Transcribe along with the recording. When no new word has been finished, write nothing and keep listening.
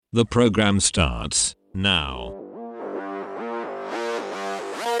The program starts now.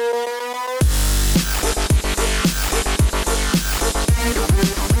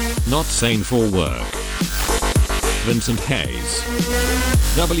 Not Sane for Work. Vincent Hayes.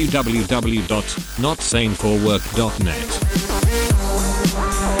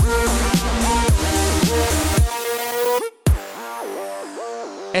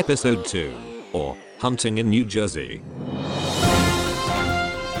 Episode 2, or Hunting in New Jersey.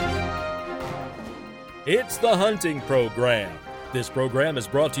 It's the Hunting Program. This program is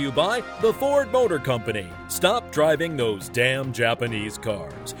brought to you by the Ford Motor Company. Stop driving those damn Japanese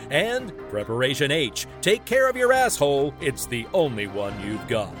cars. And Preparation H. Take care of your asshole. It's the only one you've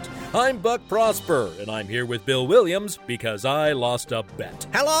got. I'm Buck Prosper, and I'm here with Bill Williams because I lost a bet.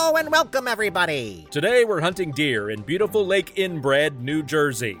 Hello and welcome, everybody. Today we're hunting deer in beautiful Lake Inbred, New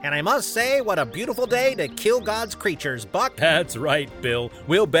Jersey. And I must say, what a beautiful day to kill God's creatures, Buck. That's right, Bill.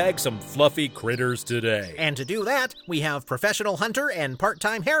 We'll bag some fluffy critters today. And to do that, we have professional hunter and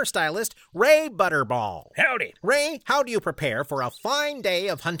part-time hairstylist Ray Butterball. Howdy. Ray, how do you prepare for a fine day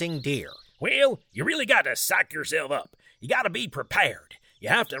of hunting deer? Well, you really got to psych yourself up. You got to be prepared. You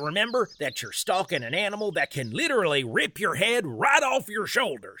have to remember that you're stalking an animal that can literally rip your head right off your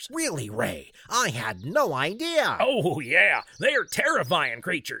shoulders. Really, Ray? I had no idea. Oh, yeah. They're terrifying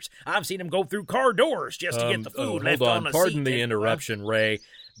creatures. I've seen them go through car doors just to get the food left on the seat. Pardon the interruption, Ray,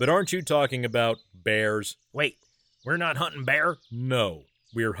 but aren't you talking about bears? Wait, we're not hunting bear? No,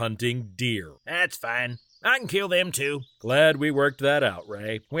 we're hunting deer. That's fine. I can kill them too. Glad we worked that out,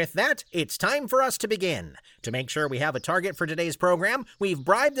 Ray. With that, it's time for us to begin. To make sure we have a target for today's program, we've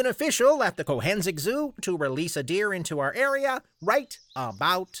bribed an official at the Cohensik Zoo to release a deer into our area right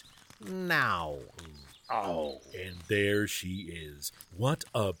about now. Oh, and there she is. What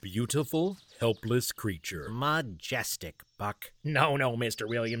a beautiful, helpless creature. Majestic, Buck. No, Mr.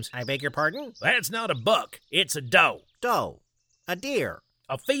 Williams. I beg your pardon? That's not a buck. It's a doe. Doe. A deer.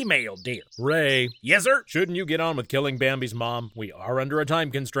 A female deer. Ray. Yes, sir? Shouldn't you get on with killing Bambi's mom? We are under a time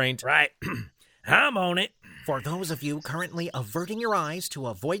constraint. Right. I'm on it. For those of you currently averting your eyes to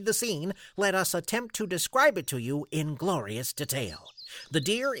avoid the scene, let us attempt to describe it to you in glorious detail. The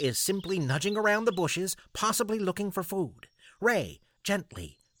deer is simply nudging around the bushes, possibly looking for food. Ray,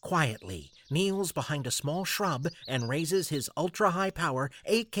 gently, quietly, kneels behind a small shrub and raises his ultra-high-power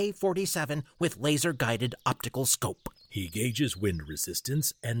AK-47 with laser-guided optical scope. He gauges wind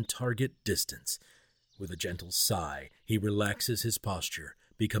resistance and target distance. With a gentle sigh, he relaxes his posture,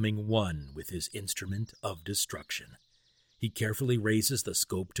 becoming one with his instrument of destruction. He carefully raises the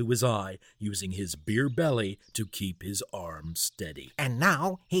scope to his eye, using his beer belly to keep his arm steady. And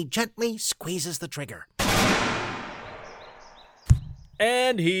now he gently squeezes the trigger.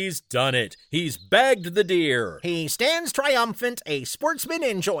 And he's done it. He's bagged the deer. He stands triumphant, a sportsman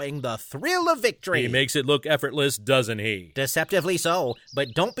enjoying the thrill of victory. He makes it look effortless, doesn't he? Deceptively so,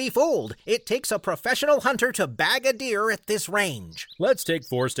 but don't be fooled. It takes a professional hunter to bag a deer at this range. Let's take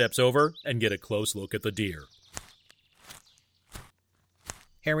 4 steps over and get a close look at the deer.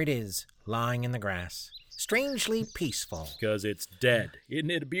 Here it is, lying in the grass. Strangely peaceful. Because it's dead.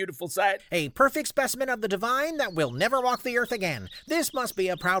 Isn't it a beautiful sight? A perfect specimen of the divine that will never walk the earth again. This must be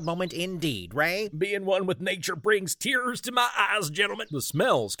a proud moment indeed, Ray. Being one with nature brings tears to my eyes, gentlemen. The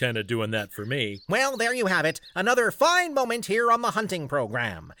smell's kind of doing that for me. Well, there you have it. Another fine moment here on the hunting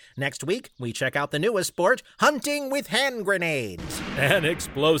program. Next week, we check out the newest sport, hunting with hand grenades. An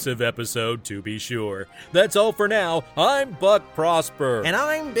explosive episode, to be sure. That's all for now. I'm Buck Prosper. And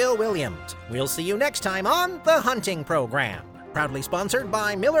I'm Bill Williams. We'll see you next time on the Hunting Program. Proudly sponsored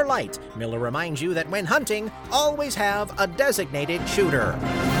by Miller Lite. Miller reminds you that when hunting, always have a designated shooter.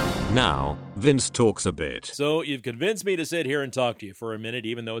 Now, Vince talks a bit. So you've convinced me to sit here and talk to you for a minute,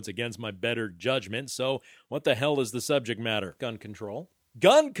 even though it's against my better judgment. So what the hell is the subject matter? Gun control?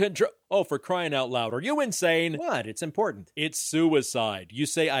 Gun control? Oh, for crying out loud. Are you insane? What? It's important. It's suicide. You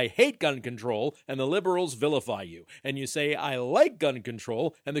say, I hate gun control, and the liberals vilify you. And you say, I like gun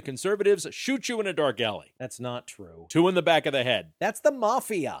control, and the conservatives shoot you in a dark alley. That's not true. 2 in the back of the head. That's the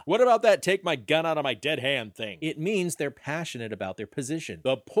mafia. What about that take my gun out of my dead hand thing? It means they're passionate about their position.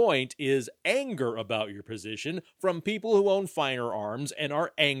 The point is anger about your position from people who own firearms and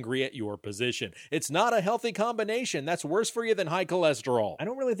are angry at your position. It's not a healthy combination. That's worse for you than high cholesterol. I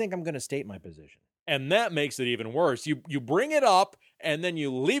don't really think I'm going to state my position. And that makes it even worse. You bring it up, and then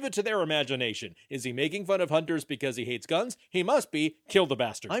you leave it to their imagination. Is he making fun of hunters because he hates guns? He must be. Kill the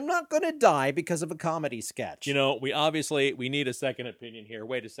bastard. I'm not going to die because of a comedy sketch. You know, we need a second opinion here.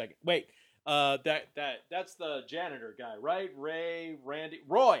 Wait a second. Wait. That's the janitor guy, right? Roy,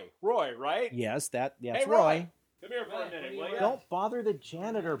 right? Yes, Hey, Roy. Come here for a minute, will you? Don't bother the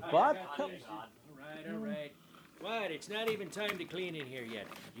janitor, Buck. All right. What? It's not even time to clean in here yet.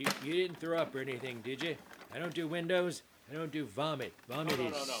 You didn't throw up or anything, did you? I don't do windows. I don't do vomit. Vomit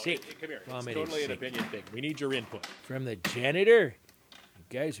is sick. Come here. Vomit It's totally is an sick. opinion thing. We need your input. From the janitor?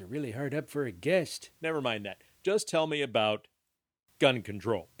 You guys are really hard up for a guest. Never mind that. Just tell me about gun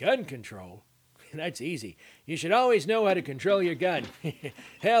control. Gun control? That's easy. You should always know how to control your gun.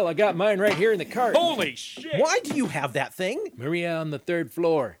 Hell, I got mine right here in the cart. Holy shit! Why do you have that thing? Maria on the 3rd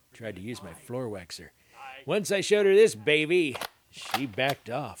floor tried to use my floor waxer. Once I showed her this baby, she backed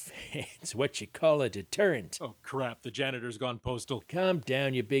off. It's what you call a deterrent. Oh, crap. The janitor's gone postal. Calm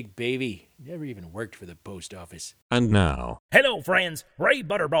down, you big baby. Never even worked for the post office. And now, Hello, friends. Ray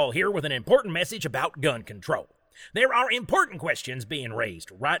Butterball here with an important message about gun control. There are important questions being raised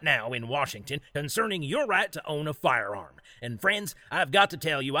right now in Washington concerning your right to own a firearm. And friends, I've got to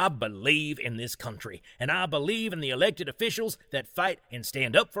tell you, I believe in this country, and I believe in the elected officials that fight and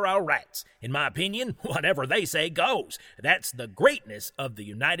stand up for our rights. In my opinion, whatever they say goes. That's the greatness of the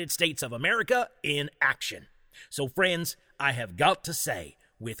United States of America in action. So friends, I have got to say,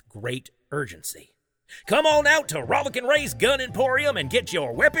 with great urgency, come on out to Rollickin' Ray's Gun Emporium and get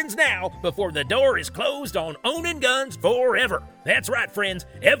your weapons now before the door is closed on owning guns forever. That's right, friends.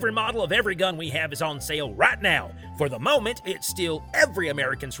 Every model of every gun we have is on sale right now. For the moment, it's still every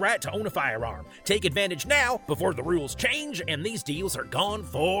American's right to own a firearm. Take advantage now before the rules change and these deals are gone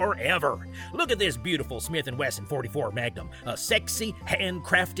forever. Look at this beautiful Smith & Wesson 44 Magnum, a sexy,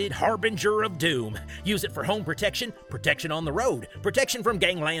 handcrafted harbinger of doom. Use it for home protection, protection on the road, protection from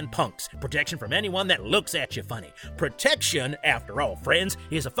gangland punks, protection from anyone that looks at you funny. Protection, after all, friends,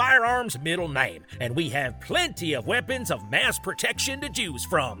 is a firearm's middle name, and we have plenty of weapons of mass protection to choose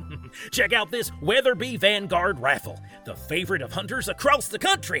from. Check out this Weatherby Vanguard rifle, the favorite of hunters across the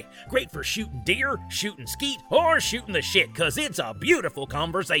country. Great for shooting deer, shooting skeet, or shooting the shit, cause it's a beautiful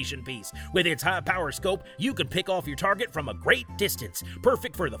conversation piece. With its high power scope, you can pick off your target from a great distance.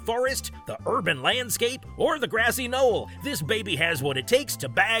 Perfect for the forest, the urban landscape, or the grassy knoll. This baby has what it takes to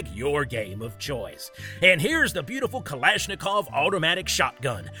bag your game of choice. And here's the beautiful Kalashnikov automatic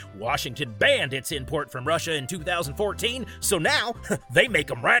shotgun. Washington banned its import from Russia in 2014, so now they make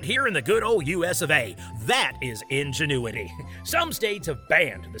them right here in the good old US of A. That is ingenuity. Some states have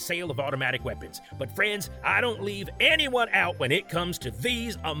banned the sale of automatic weapons, but friends, I don't leave anyone out when it comes to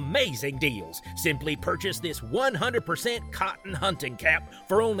these amazing deals. Simply purchase this 100% cotton hunting cap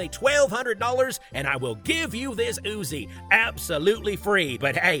for only $1,200 and I will give you this Uzi absolutely free.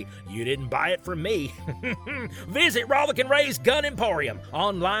 But hey, you didn't buy it from me. Visit Rollickin' Ray's Gun Emporium,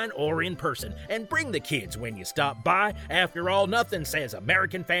 online or in person, and bring the kids when you stop by. After all, nothing says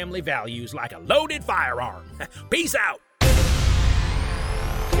American family values like a loaded firearm. Peace out.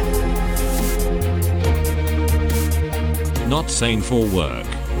 Not Sane for Work.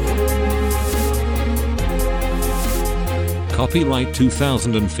 Copyright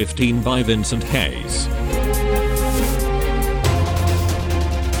 2015 by Vincent Hayes.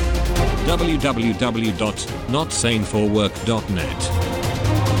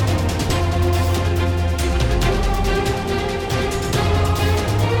 www.notsaneforwork.net.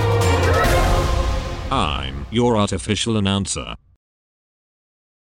 I'm your artificial announcer.